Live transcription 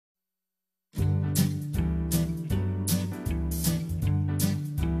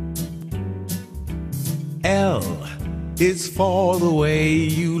L is for the way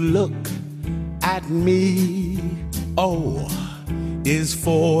you look at me. O is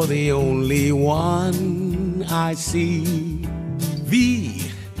for the only one I see. V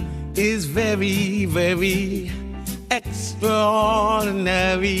is very, very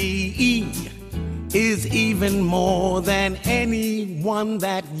extraordinary. E is even more than anyone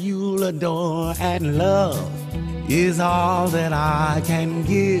that you'll adore. And love is all that I can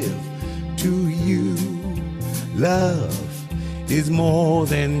give to you. Love is more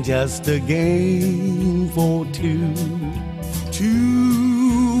than just a game for two.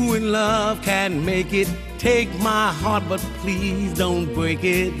 Two in love can make it. Take my heart, but please don't break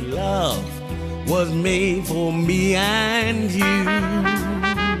it. Love was made for me and you.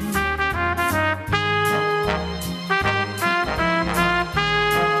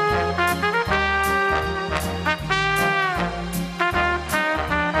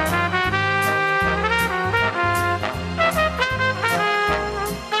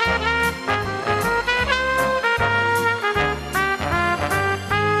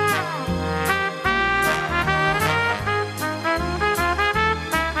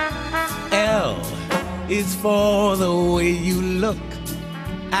 Is for the way you look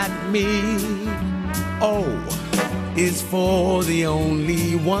at me. O is for the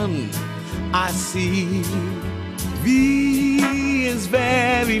only one I see. V is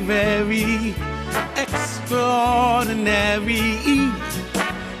very, very extraordinary. E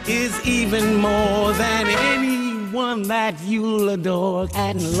is even more than anyone that you'll adore.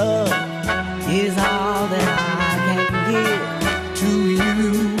 And love is all that I can give to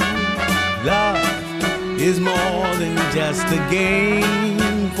you. Love is more than just a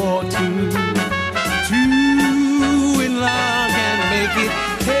game for two. Two in love can make it.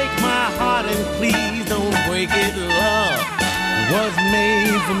 Take my heart and please don't break it. Love was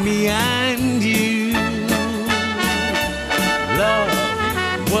made for me and you.